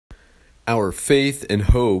Our faith and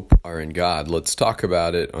hope are in God. Let's talk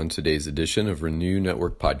about it on today's edition of Renew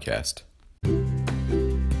Network Podcast.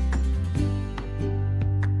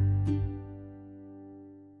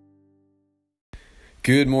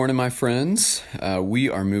 Good morning, my friends. We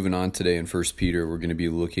are moving on today in 1 Peter. We're going to be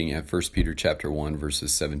looking at 1 Peter chapter 1,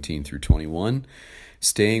 verses 17 through 21,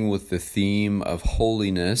 staying with the theme of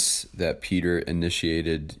holiness that Peter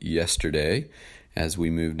initiated yesterday as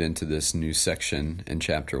we moved into this new section in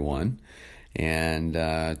chapter 1. And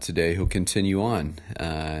today he'll continue on.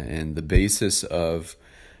 And the basis of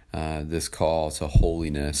this call to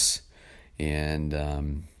holiness,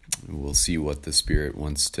 and we'll see what the Spirit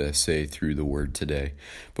wants to say through the Word today.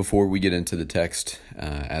 Before we get into the text,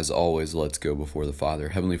 as always, let's go before the Father.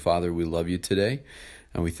 Heavenly Father, we love you today,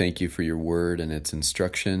 and we thank you for your Word and its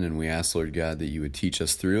instruction, and we ask, Lord God, that you would teach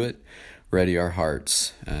us through it. Ready our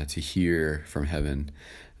hearts to hear from heaven,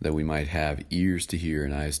 that we might have ears to hear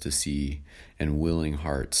and eyes to see and willing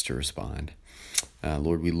hearts to respond.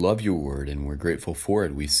 Lord, we love your word and we're grateful for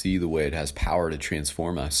it. We see the way it has power to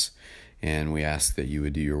transform us, and we ask that you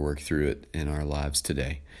would do your work through it in our lives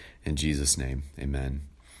today. In Jesus' name, amen.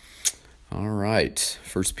 All right,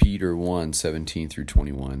 1 Peter 1, 17 through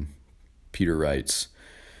 21. Peter writes,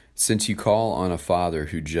 "Since you call on a Father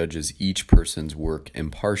who judges each person's work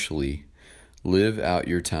impartially, live out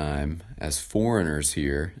your time as foreigners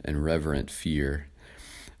here in reverent fear.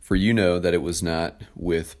 For you know that it was not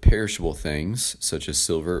with perishable things, such as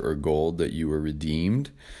silver or gold, that you were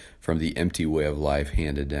redeemed from the empty way of life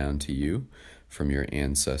handed down to you from your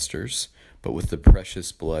ancestors, but with the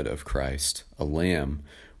precious blood of Christ, a lamb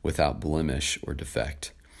without blemish or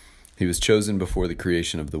defect. He was chosen before the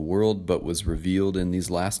creation of the world, but was revealed in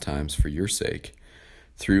these last times for your sake.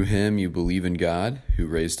 Through him you believe in God, who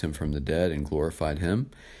raised him from the dead and glorified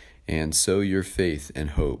him, and so your faith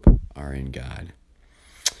and hope are in God."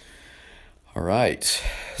 All right,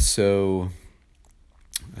 so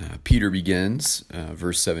Peter begins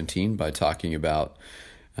verse 17 by talking about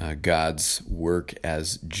God's work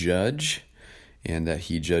as judge, and that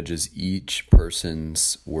he judges each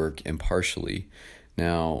person's work impartially.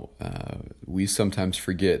 Now, we sometimes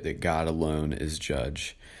forget that God alone is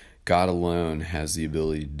judge. God alone has the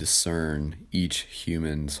ability to discern each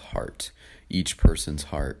human's heart, each person's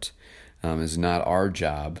heart. It's not our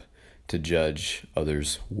job to judge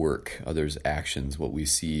others' work, others' actions, what we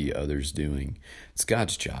see others doing. It's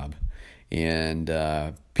God's job. And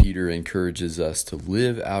Peter encourages us to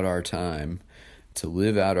live out our time, to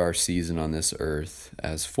live out our season on this earth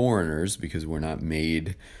as foreigners, because we're not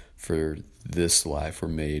made for this life, we're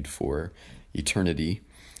made for eternity.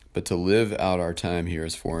 But to live out our time here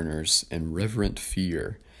as foreigners in reverent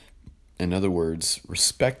fear. In other words,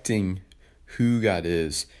 respecting who God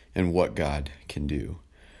is and what God can do.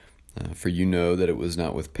 For you know that it was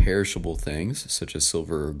not with perishable things, such as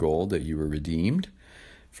silver or gold, that you were redeemed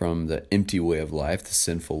from the empty way of life, the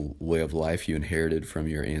sinful way of life you inherited from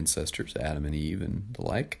your ancestors, Adam and Eve and the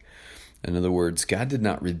like. In other words, God did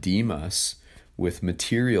not redeem us with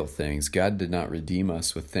material things. God did not redeem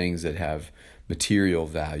us with things that have material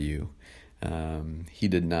value. He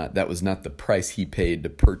did not. That was not the price he paid to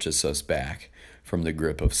purchase us back from the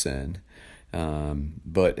grip of sin.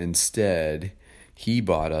 But instead, he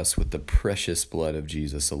bought us with the precious blood of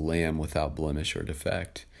Jesus, a lamb without blemish or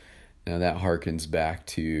defect. Now that harkens back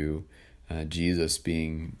to Jesus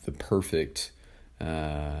being the perfect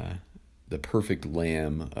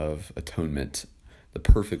lamb of atonement, the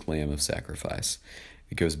perfect lamb of sacrifice.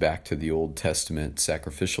 It goes back to the Old Testament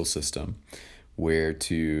sacrificial system, where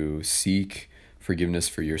to seek forgiveness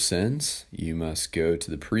for your sins, you must go to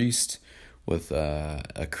the priest with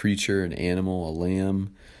a creature, an animal, a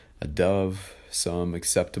lamb, a dove, some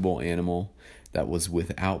acceptable animal that was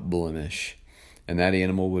without blemish. And that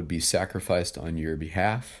animal would be sacrificed on your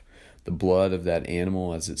behalf. The blood of that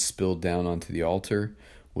animal, as it spilled down onto the altar,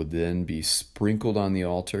 would then be sprinkled on the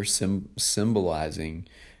altar, symbolizing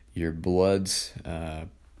your blood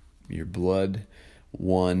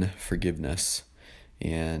won forgiveness.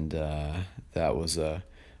 And that was a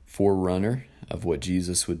forerunner of what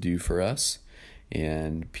Jesus would do for us.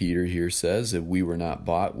 And Peter here says that we were not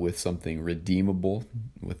bought with something redeemable,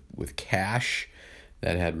 with cash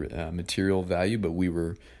that had material value, but we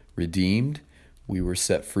were redeemed. We were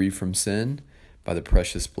set free from sin by the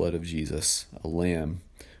precious blood of Jesus, a lamb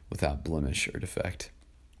without blemish or defect.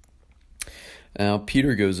 Now,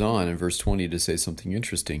 Peter goes on in verse 20 to say something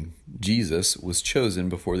interesting. Jesus was chosen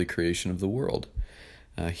before the creation of the world.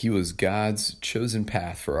 He was God's chosen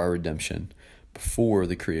path for our redemption before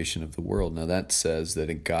the creation of the world. Now that says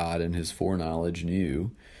that God in his foreknowledge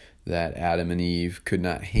knew that Adam and Eve could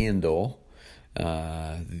not handle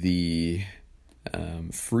the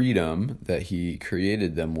freedom that he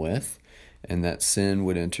created them with, and that sin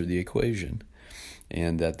would enter the equation,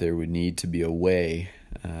 and that there would need to be a way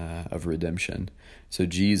of redemption. So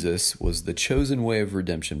Jesus was the chosen way of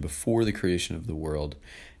redemption before the creation of the world,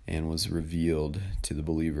 and was revealed to the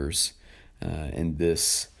believers in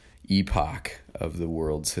this epoch of the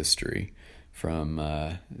world's history. From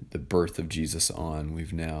the birth of Jesus on,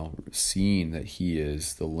 we've now seen that he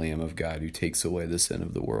is the Lamb of God who takes away the sin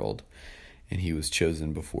of the world, and he was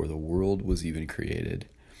chosen before the world was even created.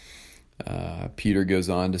 Peter goes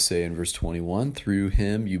on to say in verse 21, through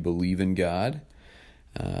him you believe in God,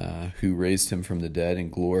 who raised him from the dead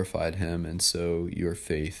and glorified him, and so your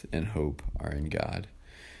faith and hope are in God.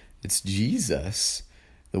 It's Jesus,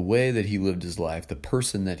 the way that he lived his life, the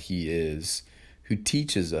person that he is, who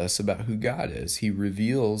teaches us about who God is. He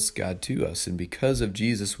reveals God to us, and because of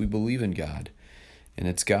Jesus, we believe in God. And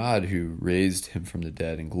it's God who raised him from the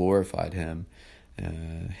dead and glorified him,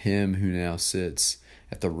 him who now sits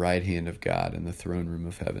at the right hand of God in the throne room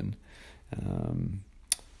of heaven.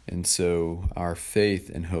 And so our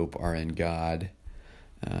faith and hope are in God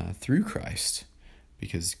through Christ,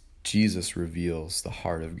 because Jesus reveals the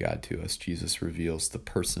heart of God to us. Jesus reveals the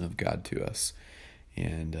person of God to us.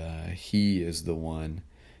 And he is the one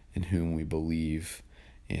in whom we believe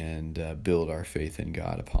and build our faith in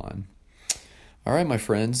God upon. All right, my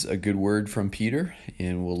friends, a good word from Peter,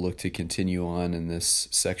 and we'll look to continue on in this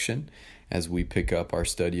section as we pick up our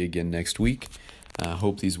study again next week. I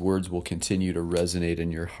hope these words will continue to resonate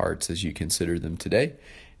in your hearts as you consider them today,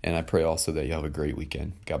 and I pray also that you have a great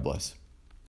weekend. God bless.